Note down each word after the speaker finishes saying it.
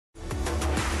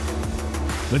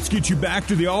Let's get you back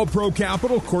to the All-Pro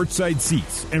Capital courtside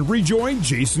seats and rejoin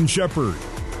Jason Shepard.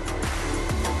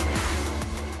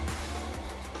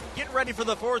 Getting ready for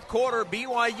the fourth quarter.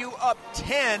 BYU up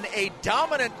 10, a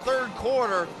dominant third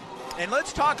quarter. And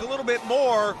let's talk a little bit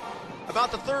more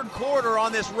about the third quarter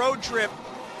on this road trip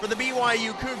for the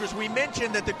BYU Cougars. We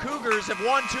mentioned that the Cougars have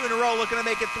won 2 in a row, looking to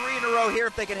make it 3 in a row here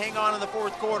if they can hang on in the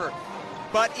fourth quarter.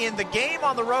 But in the game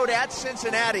on the road at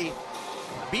Cincinnati,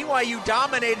 BYU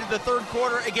dominated the third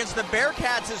quarter against the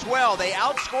Bearcats as well. They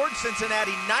outscored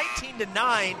Cincinnati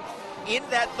 19-9 in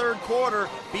that third quarter.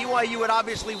 BYU would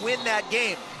obviously win that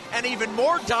game. An even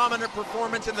more dominant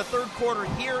performance in the third quarter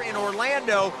here in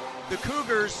Orlando. The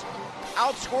Cougars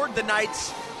outscored the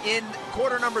Knights in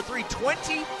quarter number 3,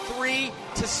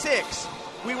 23-6.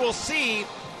 We will see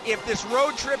if this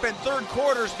road trip and third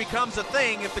quarters becomes a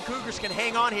thing, if the Cougars can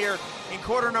hang on here in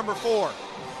quarter number 4.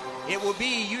 It will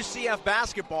be UCF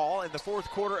basketball in the fourth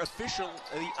quarter officially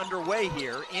underway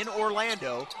here in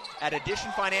Orlando at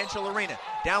Addition Financial Arena.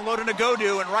 Download a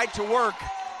go-do and right to work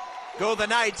go the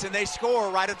Knights, and they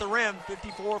score right at the rim,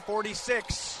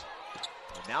 54-46.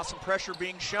 And now some pressure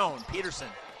being shown. Peterson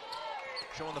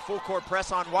showing the full court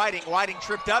press on Whiting. Whiting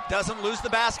tripped up, doesn't lose the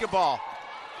basketball.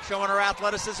 Showing her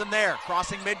athleticism there,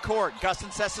 crossing midcourt.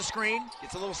 Gustin sets the screen.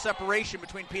 It's a little separation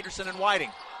between Peterson and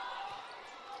Whiting.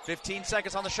 15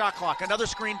 seconds on the shot clock. Another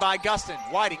screen by Gustin.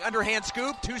 Whiting, underhand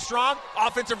scoop, too strong.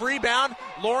 Offensive rebound,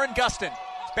 Lauren Gustin.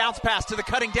 Bounce pass to the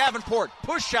cutting Davenport.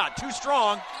 Push shot, too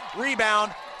strong.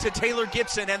 Rebound to Taylor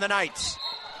Gibson and the Knights.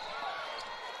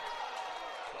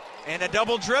 And a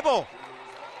double dribble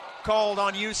called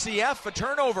on UCF, a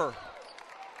turnover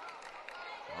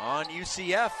on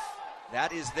UCF.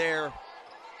 That is their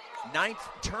 9th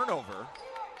turnover.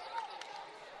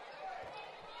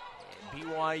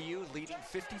 BYU leading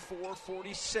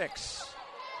 54-46.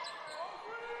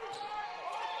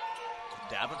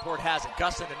 Davenport has it.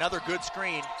 Gustin, another good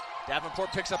screen.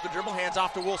 Davenport picks up the dribble, hands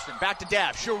off to Woolston. Back to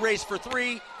Dav. She'll race for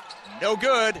 3. No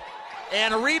good.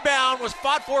 And a rebound was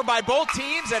fought for by both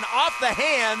teams and off the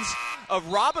hands of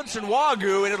Robinson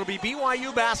Wagoo, and it'll be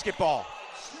BYU basketball.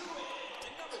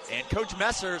 And Coach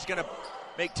Messer is going to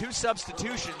make 2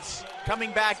 substitutions.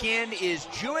 Coming back in is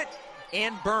Jewett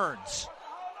and Burns.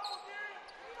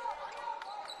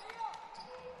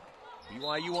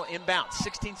 BYU will inbound.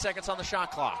 16 seconds on the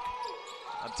shot clock.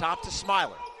 Up top to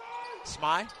Smiler.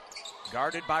 Smy,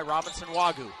 guarded by Robinson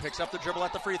Wagoo. Picks up the dribble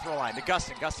at the free throw line to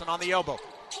Gustin. Gustin on the elbow.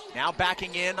 Now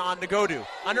backing in on Nagodu.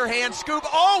 Underhand scoop.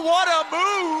 Oh, what a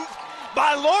move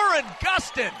by Lauren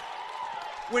Gustin.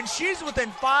 When she's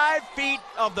within 5 feet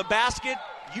of the basket,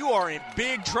 you are in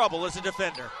big trouble as a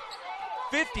defender.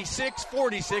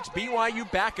 56-46, BYU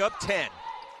back up 10.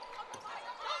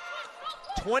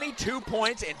 22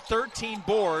 points and 13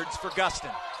 boards for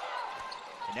Gustin.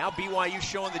 And now BYU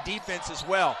showing the defense as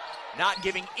well, not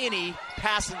giving any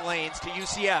passing lanes to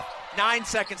UCF. 9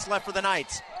 seconds left for the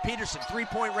Knights. Peterson,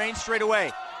 3-point range straight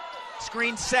away.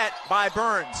 Screen set by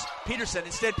Burns. Peterson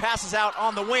instead passes out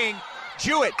on the wing.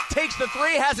 Jewett takes the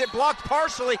 3, has it blocked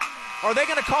partially. Are they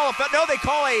going to call a foul? No, they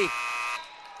call a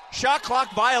shot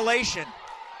clock violation.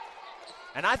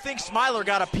 And I think Smiler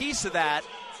got a piece of that.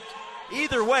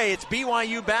 Either way, it's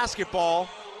BYU basketball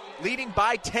leading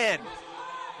by 10.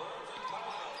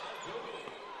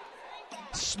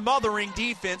 Smothering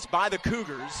defense by the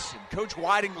Cougars, and Coach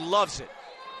Whiting loves it.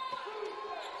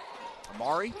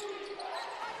 Amari,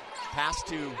 pass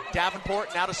to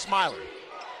Davenport, now to Smiler.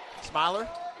 Smiler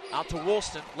out to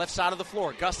Woolston, left side of the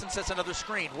floor. Gustin sets another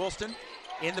screen. Woolston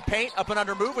in the paint, up and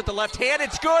under move with the left hand.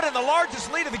 It's good, and the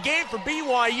largest lead of the game for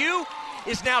BYU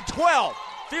is now 12.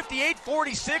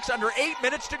 58-46, under 8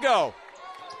 minutes to go.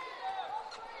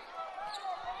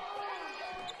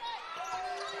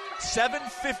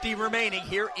 7:50 remaining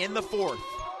here in the fourth.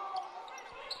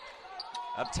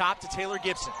 Up top to Taylor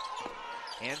Gibson.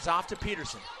 Hands off to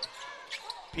Peterson.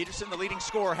 Peterson, the leading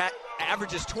scorer,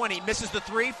 averages 20, misses the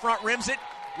 3, front rims it.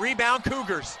 Rebound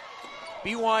Cougars.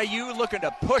 BYU looking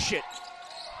to push it.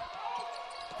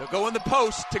 They'll go in the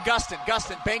post to Gustin.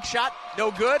 Gustin, bank shot,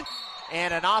 no good.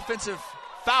 And an offensive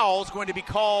foul is going to be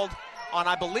called on,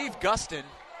 I believe, Gustin.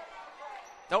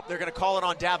 Nope, they're going to call it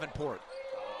on Davenport.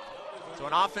 So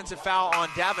an offensive foul on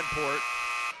Davenport.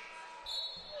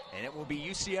 And it will be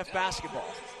UCF basketball.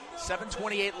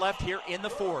 7:28 left here in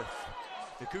the fourth.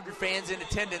 The Cougar fans in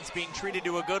attendance being treated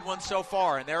to a good one so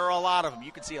far, and there are a lot of them.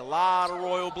 You can see a lot of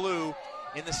royal blue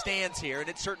in the stands here, and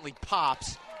it certainly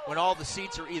pops when all the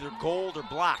seats are either gold or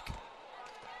black.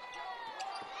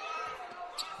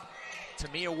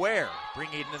 Tamia Ware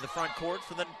bringing it into the front court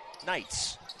for the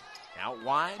Knights. Out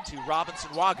wide to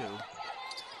Robinson Wagoo.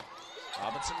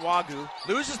 Robinson Wagu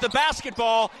loses the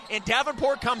basketball, and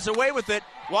Davenport comes away with it.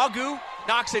 Wagu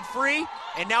knocks it free,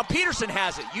 and now Peterson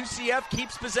has it. UCF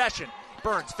keeps possession.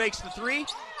 Burns fakes the three,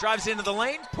 drives into the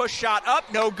lane, push shot up,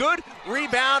 no good.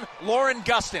 Rebound, Lauren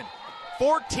Gustin.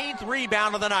 14th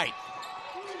rebound of the night.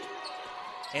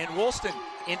 And Woolston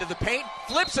into the paint,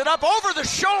 flips it up over the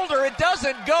shoulder. It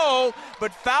doesn't go,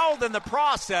 but fouled in the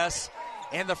process.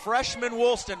 And the freshman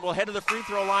Woolston will head to the free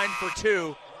throw line for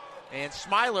two. And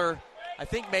Smiler, I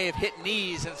think, may have hit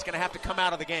knees, and it's going to have to come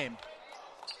out of the game.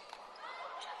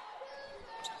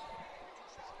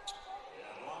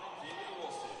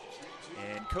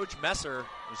 And Coach Messer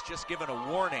was just given a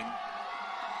warning.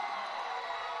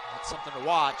 That's something to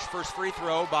watch. First free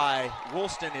throw by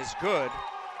Woolston is good.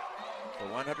 For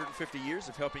 150 years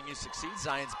of helping you succeed,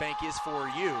 Zions Bank is for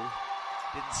you.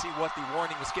 Didn't see what the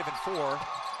warning was given for.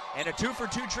 And a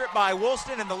 2-for-2 trip by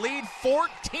Woolston, and the lead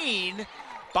 14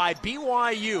 by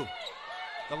BYU.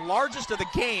 The largest of the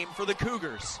game for the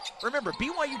Cougars. Remember,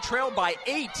 BYU trailed by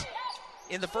 8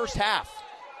 in the first half.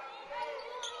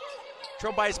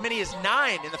 Trailed by as many as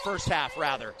 9 in the first half,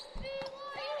 rather.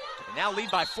 And now lead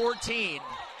by 14.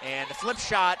 And a flip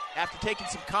shot after taking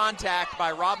some contact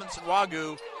by Robinson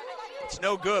Wagu. It's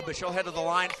no good, but she'll head to the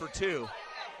line for two.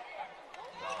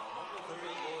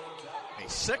 A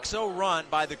 6-0 run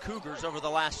by the Cougars over the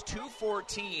last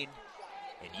 2:14.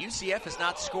 And UCF has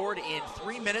not scored in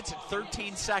 3 minutes and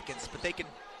 13 seconds, but they can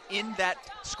end that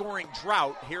scoring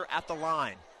drought here at the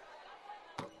line.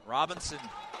 Robinson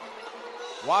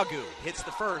Wagu hits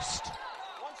the first.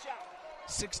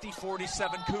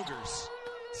 60-47 Cougars.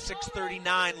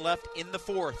 6:39 left in the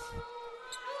fourth.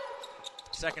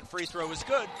 Second free throw is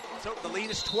good, so the lead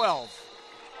is 12.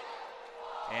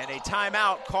 And a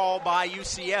timeout called by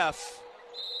UCF.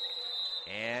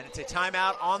 And it's a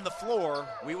timeout on the floor.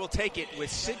 We will take it with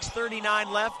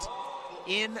 6:39 left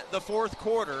in the fourth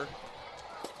quarter.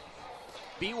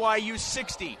 BYU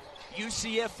 60,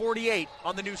 UCF 48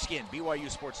 on the new skin, BYU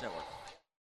Sports Network.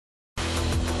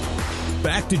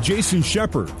 Back to Jason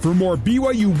Shepard for more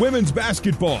BYU women's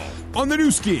basketball on the new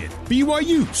skin,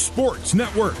 BYU Sports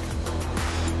Network.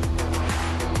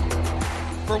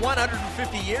 For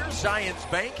 150 years, Zions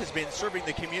Bank has been serving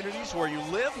the communities where you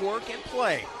live, work, and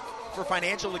play. For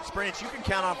financial experience you can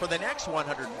count on for the next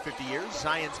 150 years,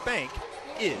 Zions Bank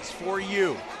is for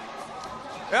you.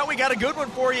 Well, we got a good one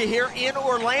for you here in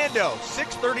Orlando.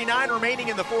 6:39 remaining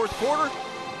in the fourth quarter.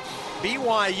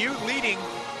 BYU leading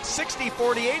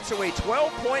 60-48, so a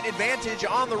 12-point advantage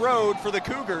on the road for the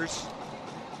Cougars.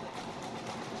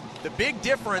 The big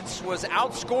difference was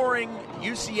outscoring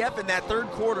UCF in that third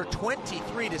quarter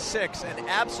 23-6, an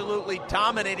absolutely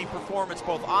dominating performance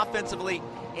both offensively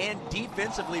and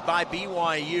defensively by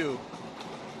BYU.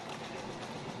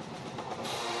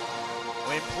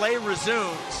 When play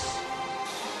resumes,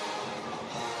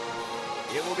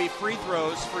 it will be free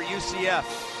throws for UCF.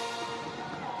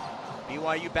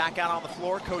 BYU back out on the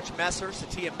floor. Coach Messer,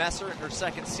 Satia Messer, in her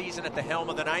second season at the helm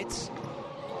of the Knights,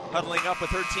 huddling up with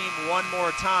her team one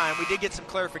more time. We did get some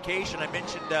clarification. I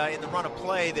mentioned in the run of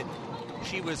play that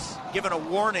she was given a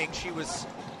warning. She was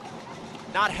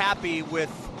not happy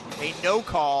with a no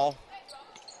call,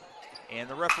 and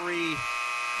the referee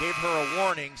gave her a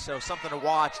warning, so something to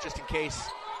watch just in case.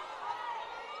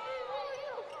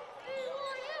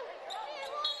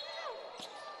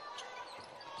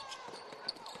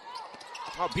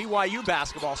 Oh, BYU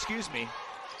basketball, excuse me.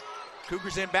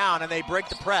 Cougars inbound, and they break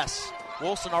the press.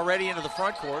 Wilson already into the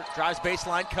front court, drives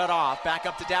baseline, cut off, back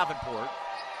up to Davenport.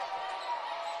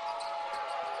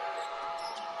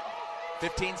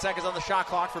 15 seconds on the shot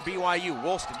clock for BYU.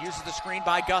 Woolston uses the screen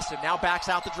by Gustin, now backs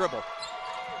out the dribble.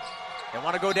 They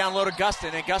want to go down low to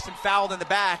Gustin, and Gustin fouled in the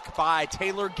back by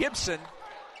Taylor Gibson.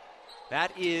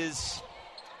 That is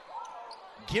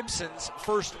Gibson's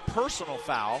first personal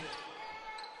foul,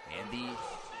 and the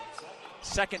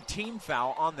second team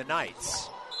foul on the Knights.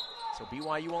 So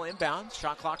BYU will inbound.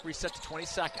 Shot clock reset to 20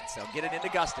 seconds. They'll get it into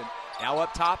Gustin. Now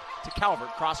up top to Calvert.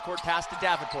 Cross-court pass to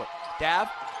Davenport. Dav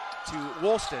to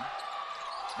Woolston.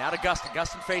 Now to Gustin.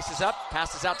 Gustin faces up.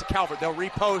 Passes out to Calvert. They'll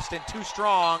repost, and too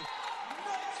strong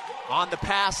on the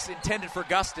pass intended for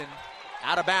Gustin.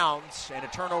 Out of bounds, and a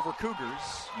turnover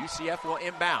Cougars. UCF will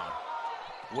inbound.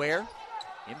 Ware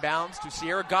inbounds to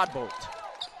Sierra Godbolt.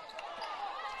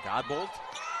 Godbolt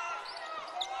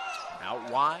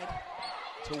out wide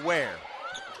to Ware.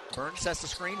 Burns sets the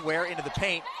screen. Ware into the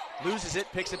paint. Loses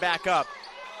it. Picks it back up.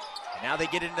 And now they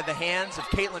get it into the hands of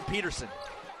Caitlin Peterson.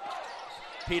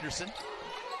 Peterson.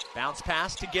 Bounce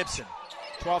pass to Gibson.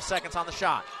 12 seconds on the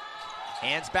shot.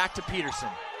 Hands back to Peterson.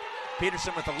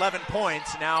 Peterson with 11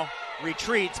 points. Now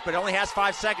retreats, but only has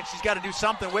 5 seconds. She's got to do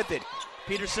something with it.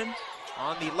 Peterson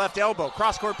on the left elbow.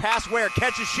 Cross-court pass, Ware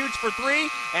catches, shoots for three,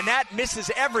 and that misses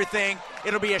everything.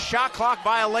 It'll be a shot clock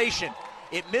violation.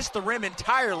 It missed the rim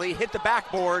entirely, hit the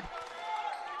backboard.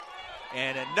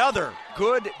 And another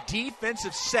good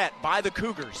defensive set by the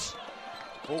Cougars.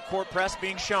 Full court press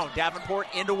being shown. Davenport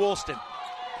into Woolston.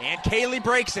 And Kaylee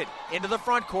breaks it into the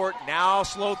front court. Now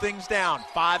slow things down.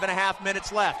 5.5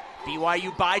 minutes left.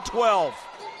 BYU by 12.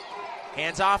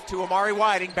 Hands off to Amari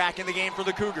Whiting, back in the game for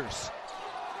the Cougars.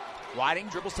 Whiting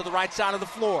dribbles to the right side of the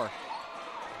floor.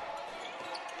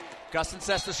 Gustin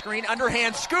sets the screen.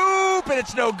 Underhand scoop, and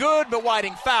it's no good, but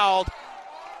Whiting fouled.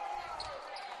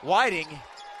 Whiting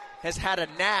has had a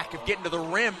knack of getting to the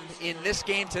rim in this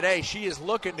game today. She is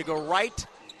looking to go right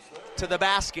to the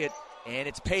basket, and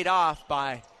it's paid off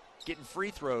by getting free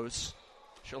throws.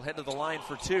 She'll head to the line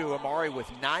for two. Amari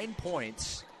with 9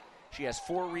 points. She has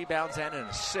 4 rebounds and an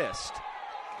assist.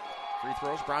 Free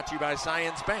throws brought to you by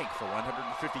Zions Bank. For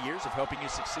 150 years of helping you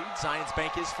succeed, Zions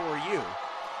Bank is for you.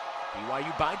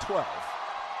 BYU by 12.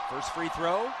 First free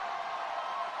throw.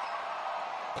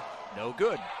 No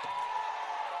good.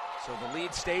 So the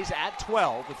lead stays at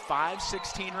 12 with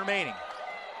 5:16 remaining.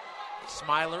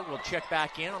 Smiler will check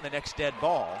back in on the next dead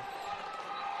ball.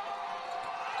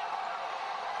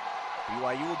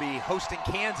 BYU will be hosting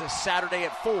Kansas Saturday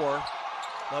at 4.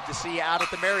 Love to see you out at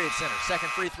the Marriott Center. Second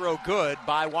free throw good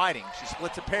by Whiting. She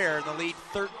splits a pair in the lead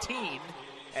 13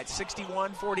 at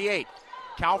 61-48.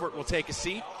 Calvert will take a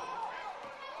seat.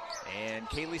 And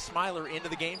Kaylee Smiler into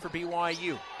the game for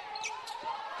BYU.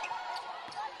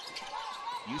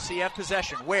 UCF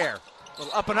possession. Ware.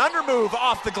 Little up and under move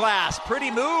off the glass.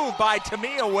 Pretty move by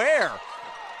Tamia Ware.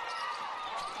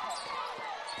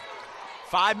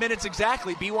 5 minutes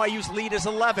exactly. BYU's lead is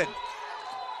 11.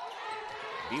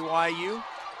 BYU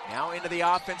now into the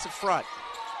offensive front.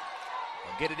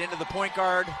 They'll get it into the point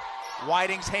guard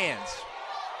Whiting's hands.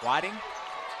 Whiting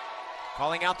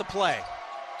calling out the play.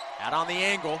 Out on the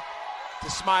angle to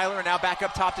Smiler, and now back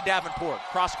up top to Davenport.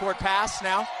 Cross-court pass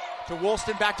now to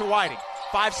Woolston, back to Whiting.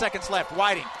 5 seconds left.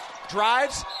 Whiting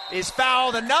drives, is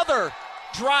fouled. Another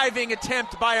driving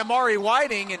attempt by Amari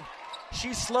Whiting, and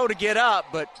she's slow to get up,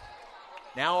 but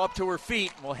now up to her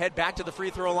feet. We'll head back to the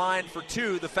free throw line for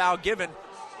two. The foul given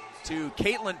to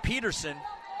Caitlin Peterson.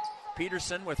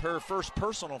 Peterson with her first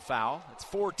personal foul. It's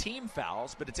 4 team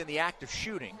fouls, but it's in the act of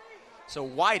shooting. So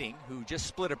Whiting, who just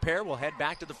split a pair, will head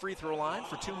back to the free throw line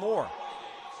for 2 more.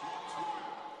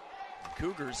 The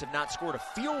Cougars have not scored a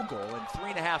field goal in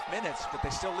 3.5 minutes, but they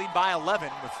still lead by 11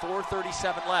 with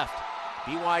 4:37 left.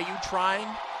 BYU trying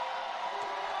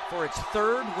for its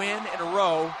 3rd win in a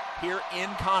row here in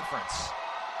conference.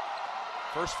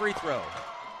 First free throw.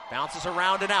 Bounces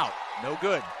around and out. No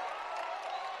good.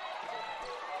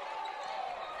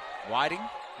 Whiting,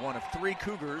 one of 3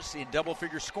 Cougars in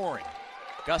double-figure scoring.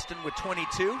 Gustin with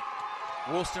 22,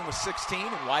 Woolston with 16,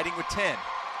 and Whiting with 10.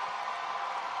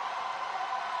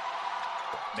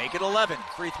 Make it 11.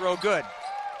 Free throw good.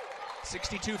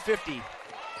 62-50.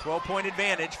 12-point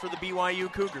advantage for the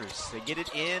BYU Cougars. They get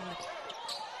it in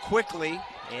quickly,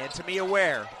 and Tamia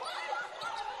Ware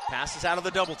passes out of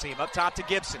the double team. Up top to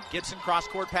Gibson. Gibson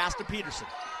cross-court pass to Peterson.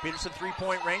 Peterson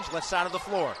 3-point range, left side of the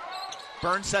floor.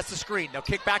 Burns sets the screen. Now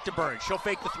kick back to Burns. She'll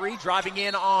fake the 3, driving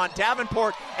in on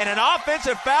Davenport, and an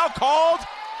offensive foul called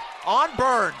on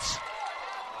Burns.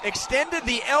 Extended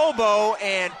the elbow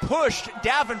and pushed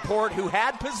Davenport, who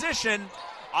had position.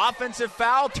 Offensive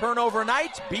foul, turnover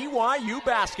night, BYU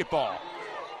basketball.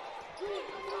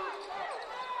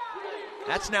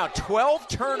 That's now 12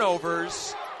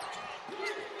 turnovers,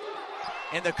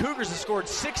 and the Cougars have scored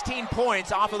 16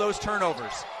 points off of those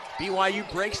turnovers.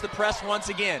 BYU breaks the press once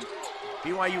again.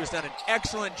 BYU has done an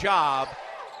excellent job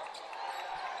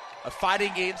of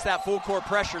fighting against that full court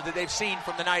pressure that they've seen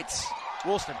from the Knights.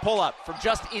 Woolston pull up from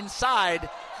just inside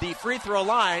the free throw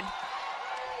line.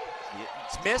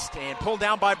 It's missed and pulled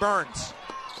down by Burns.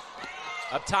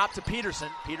 Up top to Peterson.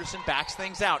 Peterson backs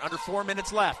things out. Under 4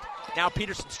 minutes left. Now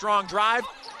Peterson, strong drive.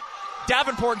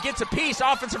 Davenport gets a piece.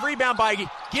 Offensive rebound by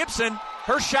Gibson.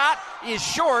 Her shot is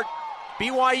short.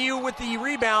 BYU with the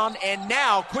rebound, and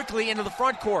now quickly into the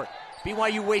front court.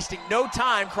 BYU wasting no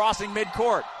time crossing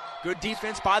midcourt. Good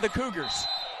defense by the Cougars.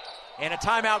 And a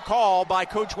timeout call by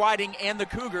Coach Whiting and the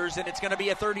Cougars, and it's going to be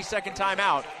a 30-second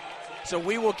timeout. So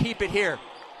we will keep it here.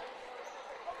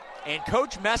 And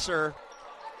Coach Messer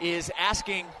is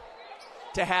asking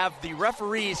to have the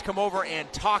referees come over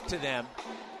and talk to them.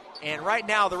 And right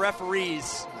now the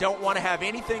referees don't want to have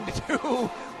anything to do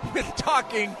with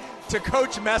talking to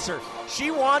Coach Messer.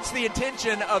 She wants the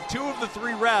attention of 2 of the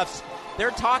 3 refs.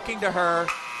 They're talking to her.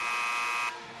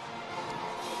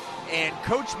 And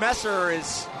Coach Messer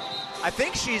is I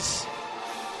think she's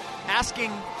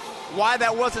asking why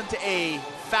that wasn't a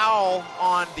foul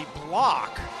on the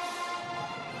block.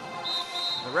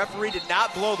 The referee did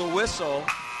not blow the whistle.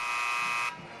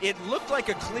 It looked like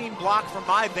a clean block from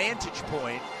my vantage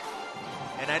point.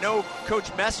 And I know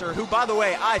Coach Messer, who, by the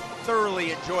way, I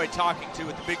thoroughly enjoyed talking to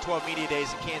at the Big 12 Media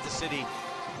Days in Kansas City.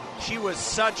 She was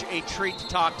such a treat to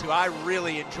talk to. I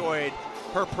really enjoyed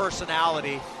her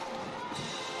personality.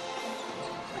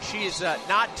 She's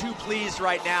not too pleased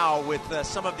right now with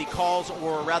some of the calls,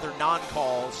 or rather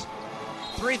non-calls.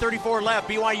 3:34 left,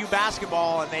 BYU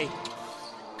basketball, and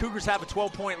Cougars have a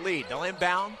 12-point lead. They'll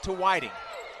inbound to Whiting.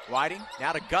 Whiting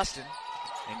now to Gustin,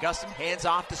 and Gustin hands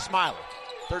off to Smiler.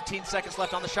 13 seconds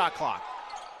left on the shot clock.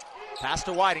 Pass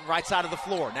to Whiting, right side of the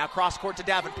floor. Now cross court to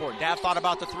Davenport. Dav thought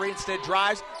about the three, instead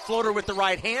drives. Floater with the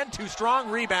right hand, too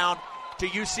strong. Rebound to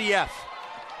UCF.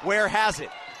 Ware has it.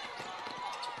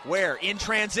 Ware in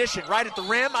transition, right at the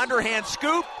rim, underhand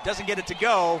scoop. Doesn't get it to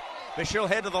go, but she'll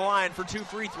head to the line for 2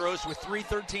 free throws with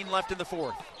 3:13 left in the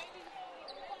fourth.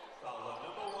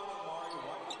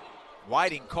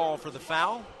 Whiting call for the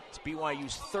foul. It's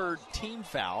BYU's third team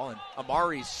foul and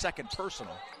Amari's second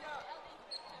personal.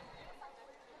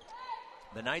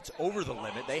 The Knights over the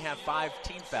limit. They have 5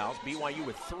 team fouls, BYU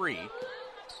with 3.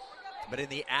 But in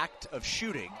the act of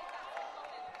shooting,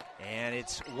 and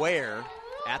it's Ware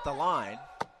at the line.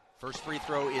 First free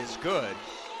throw is good.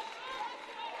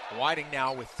 Whiting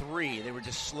now with 3. They were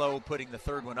just slow putting the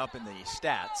third one up in the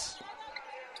stats.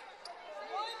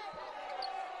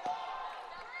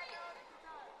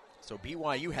 So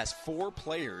BYU has 4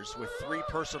 players with 3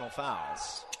 personal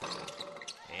fouls.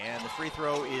 And the free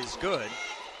throw is good.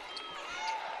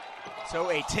 So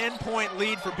a 10-point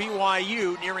lead for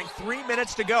BYU, nearing 3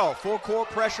 minutes to go. Full court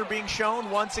pressure being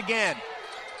shown once again.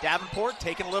 Davenport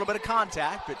taking a little bit of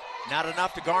contact, but not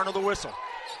enough to garner the whistle.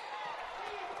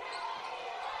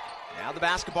 Now the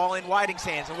basketball in Whiting's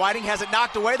hands, and Whiting has it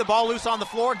knocked away. The ball loose on the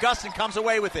floor. Gustin comes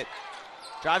away with it.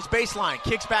 Drives baseline,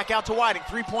 kicks back out to Whiting.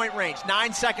 3-point range,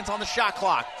 9 seconds on the shot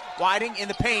clock. Whiting in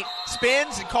the paint,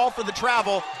 spins and called for the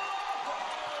travel.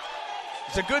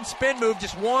 It's a good spin move,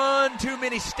 just one too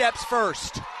many steps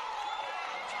first.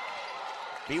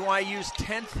 BYU's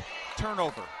 10th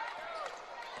turnover.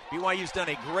 BYU's done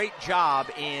a great job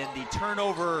in the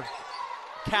turnover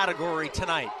category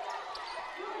tonight.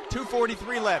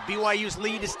 2:43 left. BYU's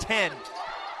lead is 10.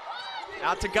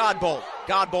 Out to Godbolt.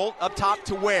 Godbolt up top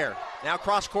to Ware. Now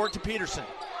cross court to Peterson.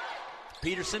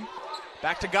 Peterson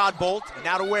back to Godbolt, and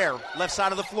now to Ware, left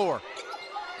side of the floor.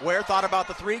 Ware thought about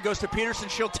the 3, goes to Peterson.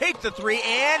 She'll take the 3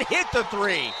 and hit the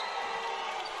 3.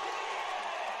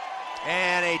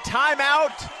 And a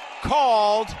timeout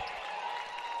called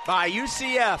by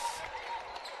UCF.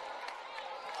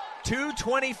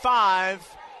 2:25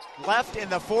 left in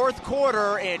the fourth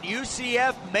quarter, and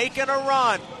UCF making a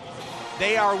run.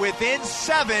 They are within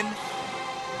 7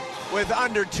 with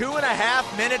under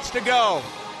 2.5 minutes to go.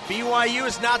 BYU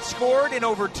has not scored in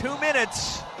over 2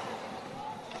 minutes.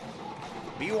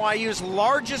 BYU's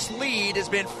largest lead has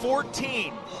been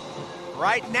 14.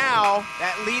 Right now,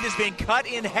 that lead has been cut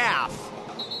in half.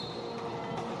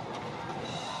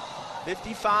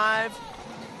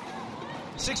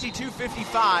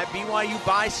 62-55, BYU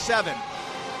by 7.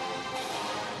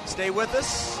 Stay with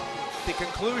us. At the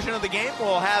conclusion of the game,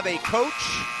 we'll have a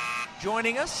coach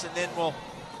joining us, and then we'll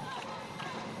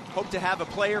hope to have a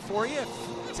player for you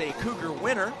if it's a Cougar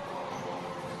winner.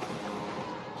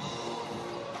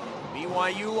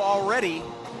 BYU already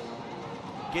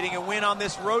getting a win on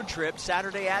this road trip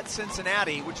Saturday at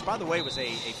Cincinnati, which, by the way, was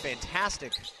a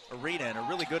fantastic arena and a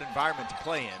really good environment to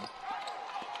play in.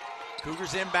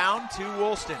 Cougars inbound to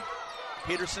Woolston.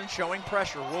 Peterson showing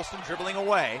pressure. Woolston dribbling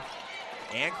away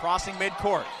and crossing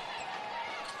midcourt.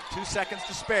 2 seconds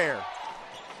to spare.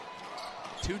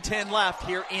 2:10 left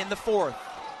here in the fourth.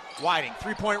 Whiting,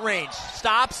 3-point range.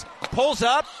 Stops, pulls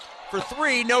up for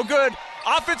 3, no good.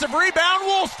 Offensive rebound,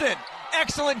 Woolston.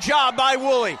 Excellent job by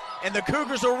Woolley. And the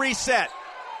Cougars will reset.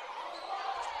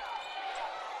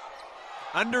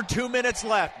 Under 2 minutes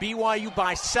left. BYU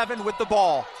by 7 with the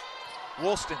ball.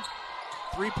 Woolston,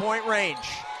 3-point range.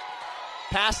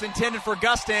 Pass intended for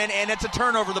Gustin, and it's a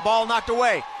turnover. The ball knocked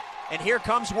away. And here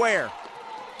comes Ware.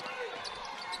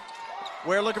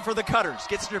 Ware looking for the cutters.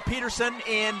 Gets to Peterson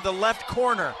in the left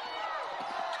corner.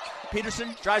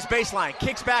 Peterson drives baseline,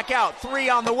 kicks back out. 3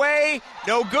 on the way.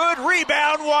 No good.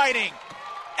 Rebound, Whiting.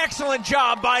 Excellent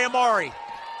job by Amari.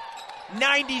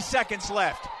 90 seconds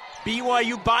left.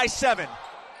 BYU by 7.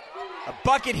 A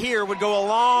bucket here would go a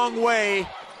long way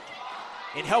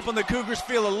in helping the Cougars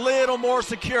feel a little more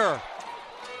secure.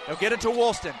 They'll get it to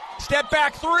Woolston. Step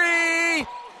back 3.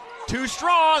 too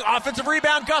strong. Offensive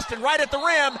rebound, Gustin right at the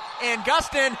rim, and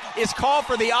Gustin is called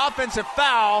for the offensive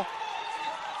foul.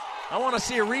 I want to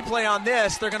see a replay on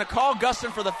this. They're going to call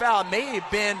Gustin for the foul. It may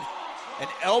have been an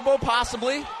elbow,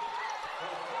 possibly.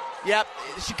 Yep,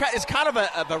 it's kind of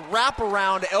a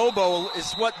wraparound elbow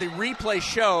is what the replay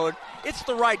showed. It's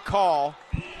the right call.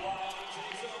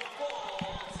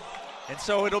 And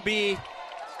so it'll be,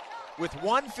 with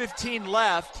 1:15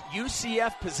 left,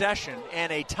 UCF possession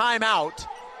and a timeout.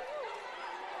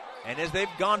 And as they've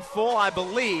gone full, I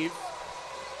believe,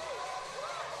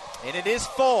 and it is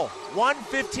full,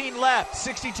 1:15 left,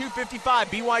 62-55,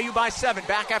 BYU by 7.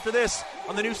 Back after this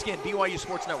on the new skin, BYU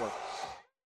Sports Network.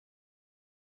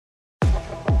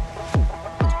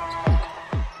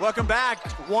 Welcome back.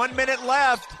 1 minute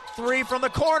left. 3 from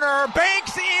the corner.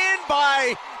 Banks in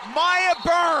by Maya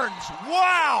Burns.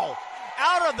 Wow.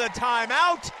 Out of the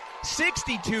timeout.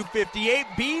 62-58.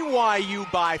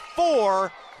 BYU by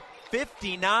 4.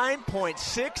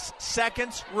 59.6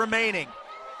 seconds remaining.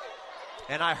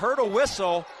 And I heard a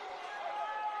whistle.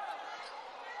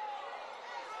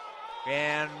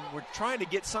 And we're trying to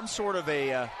get some sort of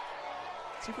a,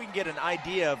 see if we can get an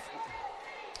idea of.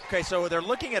 Okay, so they're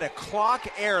looking at a clock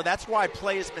error. That's why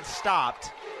play has been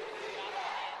stopped.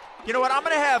 You know what? I'm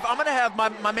gonna have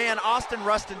my man Austin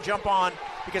Rustin jump on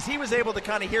because he was able to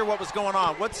kind of hear what was going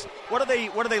on. What are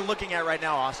they looking at right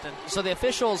now, Austin? So the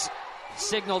officials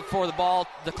signaled for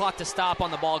the clock to stop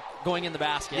on the ball going in the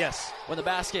basket. Yes. When the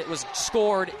basket was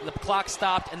scored, the clock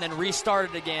stopped and then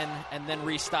restarted again and then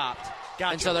restopped.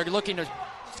 Gotcha. And so they're looking to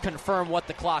confirm what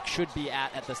the clock should be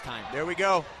at this time. There we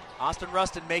go. Austin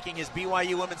Rustin making his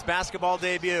BYU women's basketball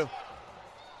debut.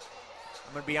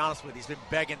 I'm going to be honest with you. He's been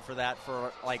begging for that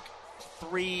for like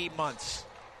 3 months.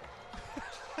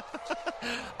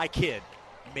 I kid.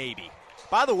 Maybe.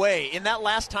 By the way, in that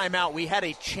last timeout, we had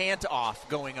a chant off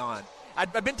going on.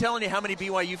 I've been telling you how many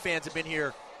BYU fans have been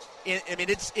here. I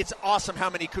mean, it's awesome how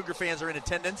many Cougar fans are in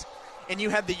attendance. And you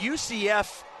had the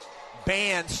UCF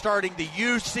band starting the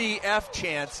UCF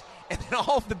chants. And then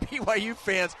all of the BYU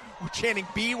fans were chanting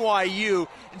BYU.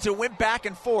 And so it went back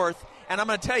and forth. And I'm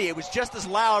going to tell you, it was just as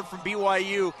loud from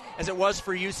BYU as it was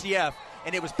for UCF.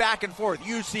 And it was back and forth,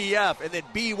 UCF and then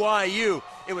BYU.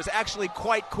 It was actually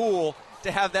quite cool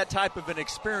to have that type of an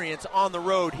experience on the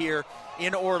road here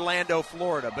in Orlando,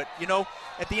 Florida. But, you know,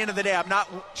 at the end of the day, I'm not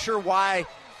sure why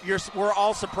we're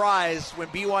all surprised when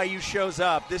BYU shows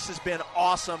up. This has been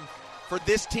awesome for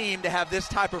this team to have this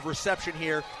type of reception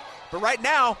here. But right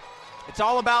now, it's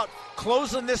all about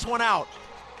closing this one out.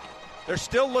 They're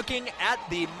still looking at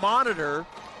the monitor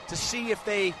to see if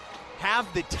they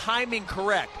have the timing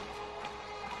correct.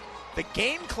 The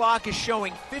game clock is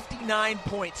showing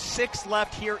 59.6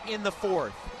 left here in the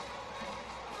fourth.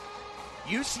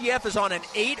 UCF is on an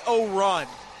 8-0 run.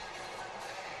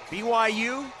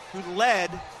 BYU, who led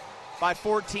by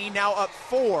 14, now up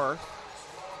 4.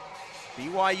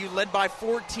 BYU led by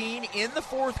 14 in the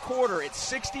fourth quarter.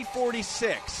 It's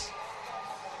 60-46.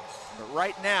 But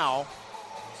right now,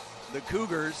 the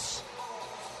Cougars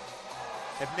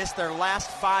have missed their last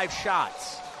 5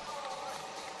 shots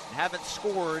and haven't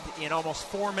scored in almost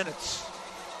 4 minutes.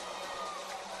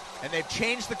 And they've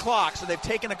changed the clock, so they've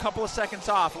taken a couple of seconds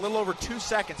off, a little over 2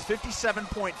 seconds.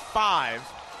 57.5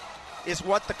 is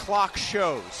what the clock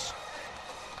shows.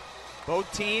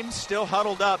 Both teams still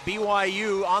huddled up.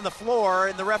 BYU on the floor,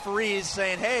 and the referees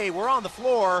saying, hey, we're on the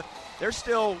floor. They're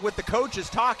still with the coaches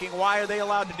talking. Why are they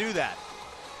allowed to do that?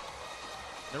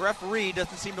 The referee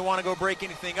doesn't seem to want to go break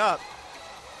anything up.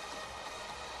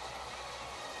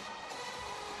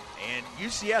 And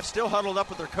UCF still huddled up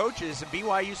with their coaches, and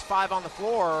BYU's 5 on the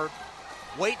floor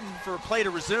waiting for play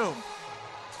to resume.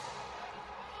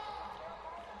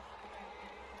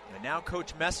 And now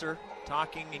Coach Messer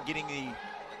talking and getting the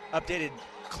updated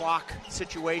clock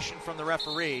situation from the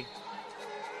referee.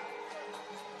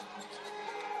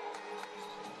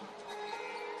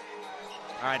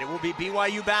 All right, it will be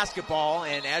BYU basketball,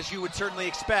 and as you would certainly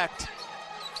expect,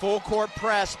 full court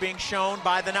press being shown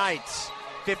by the Knights.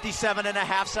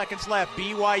 57.5 seconds left.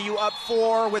 BYU up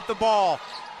 4 with the ball.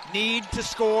 Need to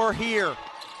score here.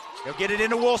 They'll get it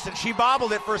into Wilson. She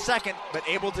bobbled it for a second, but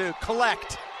able to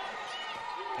collect.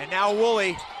 And now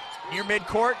Woolley near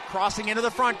midcourt, crossing into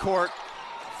the front court.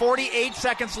 48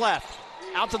 seconds left.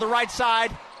 Out to the right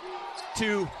side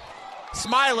to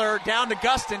Smiler, down to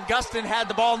Gustin. Gustin had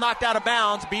the ball knocked out of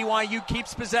bounds. BYU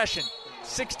keeps possession.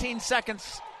 16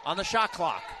 seconds on the shot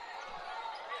clock.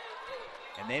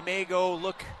 And they may go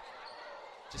look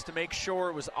just to make sure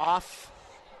it was off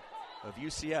of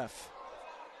UCF.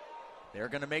 They're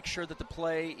going to make sure that the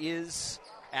play is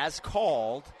as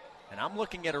called. And I'm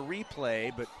looking at a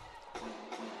replay, but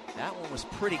That one was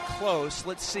pretty close.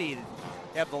 Let's see.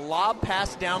 They have the lob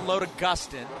pass down low to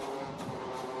Gustin.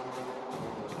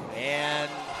 And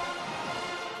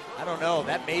I don't know,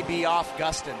 that may be off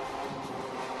Gustin.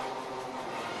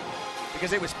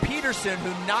 Because it was Peterson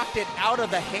who knocked it out of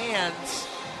the hands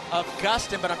of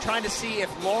Gustin, but I'm trying to see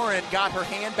if Lauren got her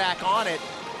hand back on it.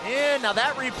 And now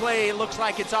that replay looks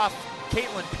like it's off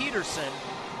Caitlin Peterson.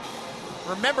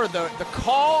 Remember, the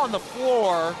call on the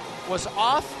floor was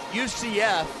off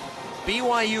UCF,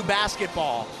 BYU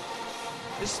basketball.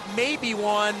 This may be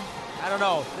one, I don't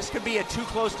know, this could be a too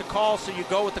close to call, so you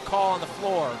go with the call on the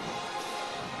floor.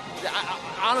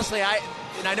 Honestly, I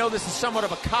know this is somewhat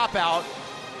of a cop-out,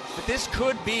 but this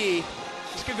could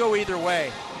go either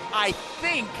way. I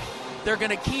think they're going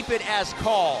to keep it as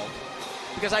called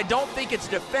because I don't think it's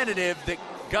definitive that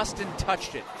Gustin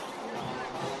touched it.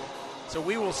 So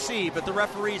we will see, but the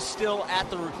referee's still at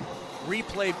the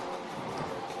replay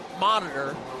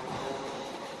monitor.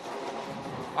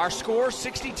 Our score,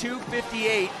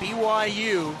 62-58,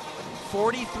 BYU,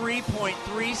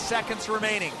 43.3 seconds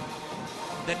remaining.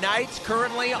 The Knights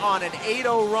currently on an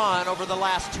 8-0 run over the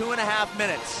last 2.5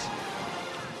 minutes.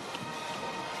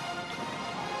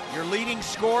 Your leading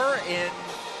scorer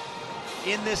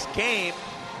in this game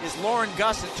is Lauren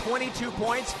Gustin, 22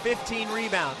 points, 15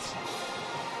 rebounds.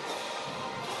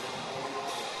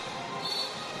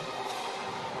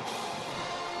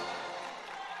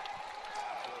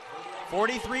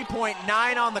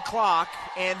 .9 on the clock,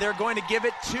 and they're going to give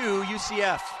it to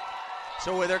UCF.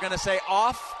 So they're going to say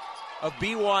off of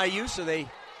BYU, so they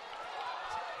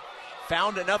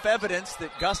found enough evidence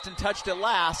that Gustin touched it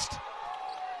last.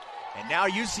 And now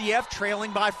UCF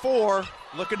trailing by 4,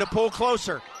 looking to pull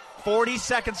closer. 40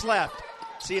 seconds left.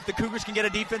 See if the Cougars can get a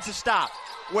defensive stop.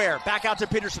 Where? Back out to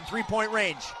Peterson, three-point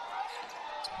range.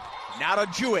 Now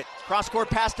to Jewett. Cross-court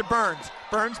pass to Burns.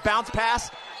 Burns bounce pass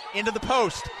into the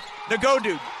post.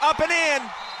 Nagodu up and in,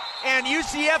 and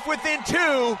UCF within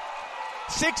 2,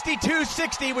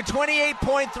 62-60 with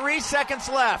 28.3 seconds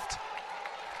left.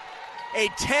 A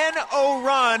 10-0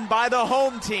 run by the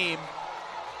home team.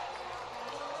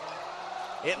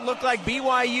 It looked like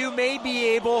BYU may be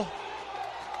able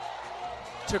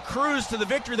to cruise to the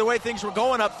victory the way things were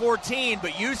going, up 14,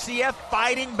 but UCF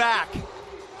fighting back.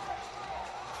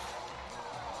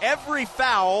 Every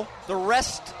foul the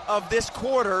rest of this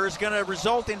quarter is going to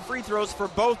result in free throws for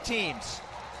both teams.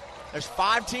 There's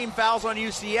 5 team fouls on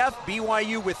UCF,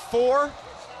 BYU with 4.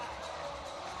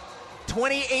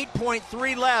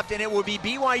 28.3 left, and it will be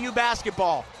BYU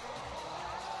basketball.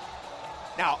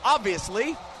 Now,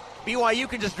 obviously, BYU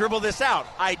can just dribble this out.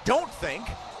 I don't think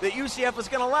that UCF is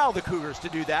going to allow the Cougars to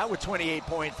do that with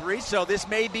 28.3, so this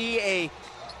may be a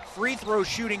free throw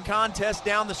shooting contest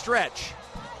down the stretch.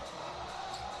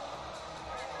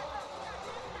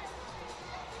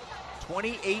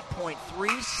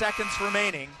 28.3 seconds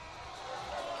remaining.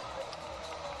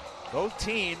 Both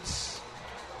teams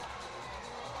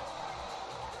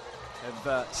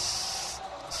have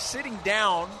sitting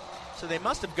down, so they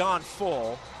must have gone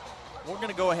full. We're going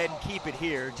to go ahead and keep it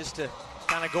here just to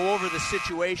kind of go over the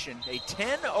situation. A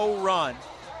 10-0 run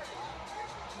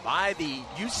by the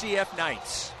UCF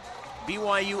Knights.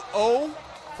 BYU 0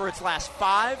 for its last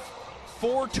 5,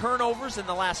 4 turnovers in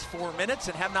the last 4 minutes,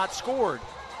 and have not scored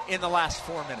in the last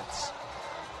 4 minutes.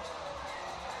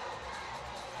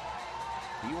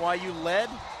 BYU led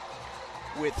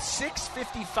with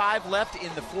 6:55 left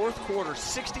in the fourth quarter,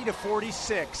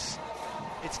 60-46.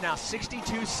 It's now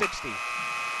 62-60.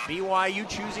 BYU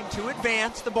choosing to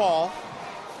advance the ball.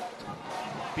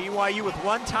 BYU with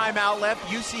 1 timeout left,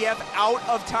 UCF out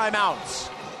of timeouts.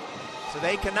 So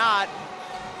they cannot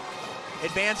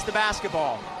advance the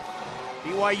basketball.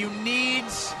 BYU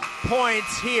needs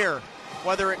points here,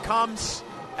 whether it comes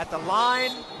at the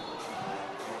line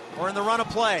or in the run of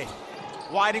play.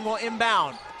 Whiting will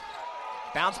inbound.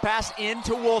 Bounce pass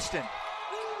into Woolston.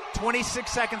 26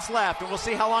 seconds left, and we'll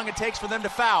see how long it takes for them to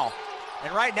foul.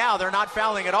 And right now, they're not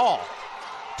fouling at all.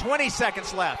 20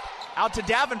 seconds left. Out to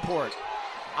Davenport.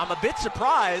 I'm a bit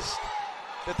surprised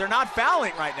that they're not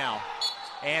fouling right now.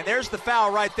 And there's the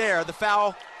foul right there. The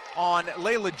foul on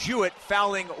Layla Jewett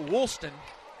fouling Woolston.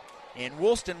 And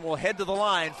Woolston will head to the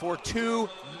line for 2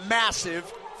 massive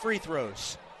free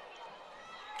throws.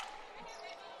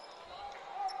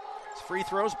 Free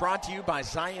throws brought to you by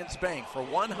Zions Bank. For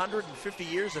 150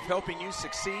 years of helping you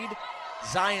succeed,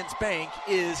 Zions Bank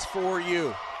is for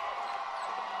you.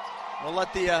 We'll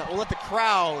let the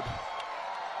crowd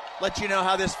let you know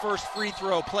how this first free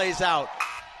throw plays out.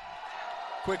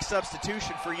 Quick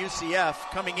substitution for UCF.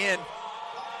 Coming in,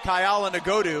 Kayala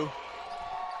Nagodu.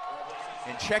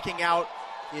 And checking out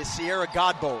is Sierra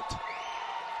Godbolt.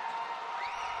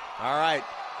 All right.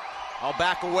 I'll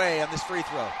back away on this free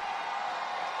throw.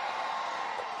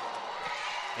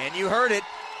 And you heard it.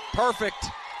 Perfect.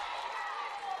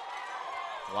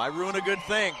 Why ruin a good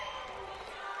thing?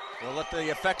 We'll let the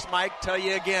effects mic tell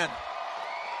you again.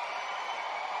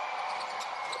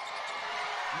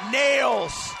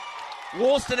 Nails.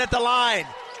 Woolston at the line.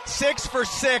 6 for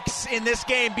 6 in this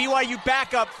game. BYU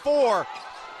back up 4.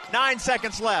 9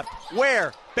 seconds left.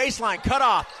 Where? Baseline cut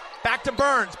off. Back to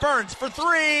Burns. Burns for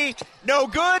 3. No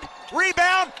good.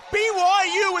 Rebound.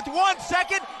 BYU with 1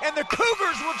 second, and the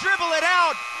Cougars will dribble it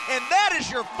out, and that is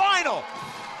your final.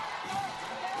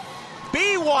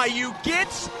 BYU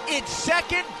gets its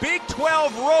second Big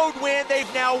 12 road win.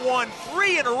 They've now won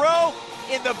 3 in a row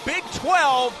in the Big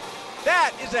 12.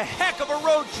 That is a heck of a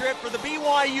road trip for the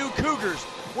BYU Cougars,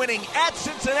 winning at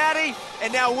Cincinnati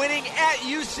and now winning at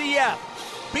UCF.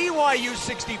 BYU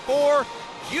 64,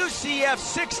 UCF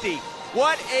 60.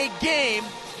 What a game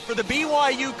for the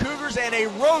BYU Cougars and a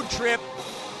road trip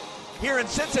here in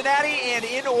Cincinnati and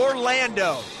in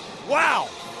Orlando. Wow.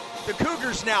 The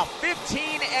Cougars now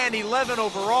 15-11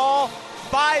 overall,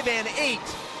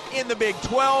 5-8 in the Big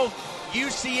 12.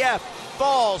 UCF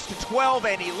falls to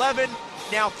 12-11,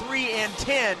 now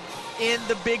 3-10 in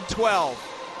the Big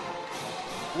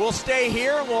 12. We'll stay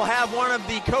here and we'll have one of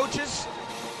the coaches.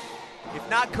 If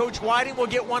not Coach Whiting, we'll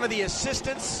get one of the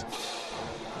assistants.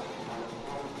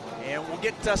 And we'll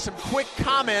get some quick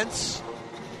comments.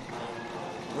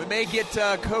 We may get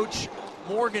Coach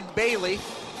Morgan Bailey.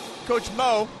 Coach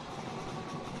Mo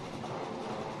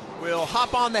will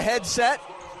hop on the headset.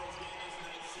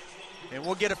 And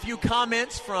we'll get a few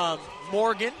comments from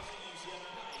Morgan.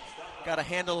 Got to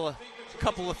handle a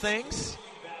couple of things.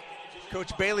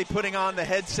 Coach Bailey putting on the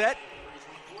headset.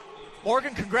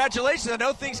 Morgan, congratulations. I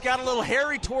know things got a little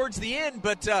hairy towards the end,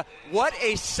 but what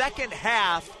a second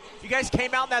half. You guys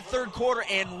came out in that third quarter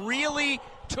and really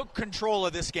took control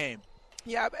of this game.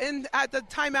 Yeah, and at the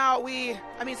timeout,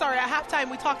 at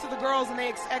halftime, we talked to the girls and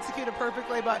they executed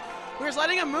perfectly, but we were just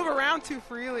letting them move around too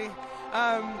freely.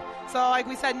 So like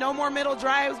we said, no more middle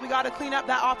drives. We got to clean up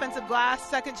that offensive glass,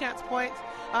 second chance points.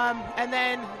 And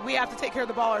then we have to take care of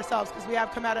the ball ourselves because we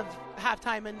have come out of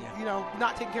halftime and,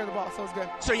 not taking care of the ball, so it's good.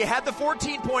 So you had the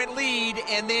 14-point lead,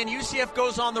 and then UCF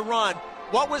goes on the run.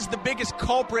 What was the biggest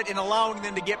culprit in allowing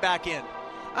them to get back in?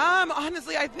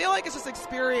 Honestly, I feel like it's just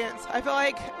experience. I feel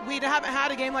like we haven't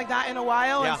had a game like that in a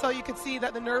while, and so you could see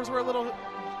that the nerves were a little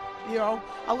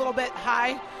bit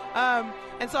high.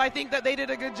 And so I think that they did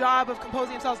a good job of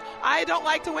composing themselves. I don't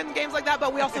like to win games like that,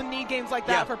 but we also need games like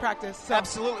that for practice. So.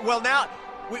 Absolutely. Well, now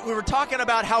we were talking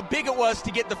about how big it was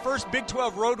to get the first Big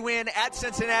 12 road win at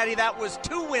Cincinnati. That was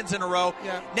 2 wins in a row.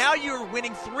 Yeah. Now you're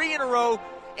winning 3 in a row,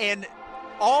 and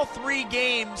all 3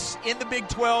 games in the Big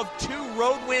 12, 2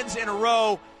 road wins in a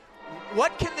row.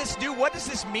 What can this do? What does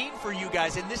this mean for you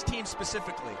guys and this team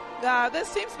specifically?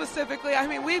 This team specifically,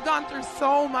 we've gone through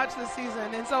so much this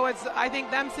season, and so I think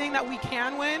them seeing that we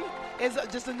can win is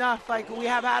just enough. Like, we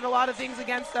have had a lot of things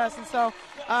against us, and so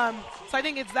I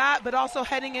think it's that, but also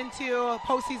heading into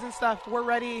postseason stuff, we're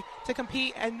ready to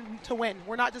compete and to win.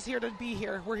 We're not just here to be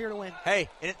here. We're here to win. Hey,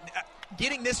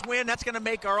 getting this win, that's going to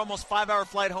make our almost 5-hour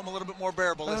flight home a little bit more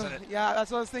bearable, isn't it? Yeah, that's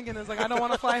what I was thinking. Is I don't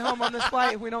want to fly home on this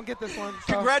flight if we don't get this one.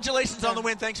 So. Congratulations on the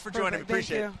win. Thanks for joining.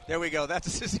 Appreciate it. You. There we go. That's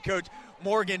assistant coach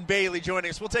Morgan Bailey joining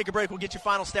us. We'll take a break. We'll get you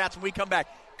final stats when we come back.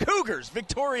 Cougars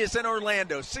victorious in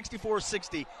Orlando,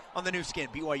 64-60 on the new skin,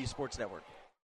 BYU Sports Network.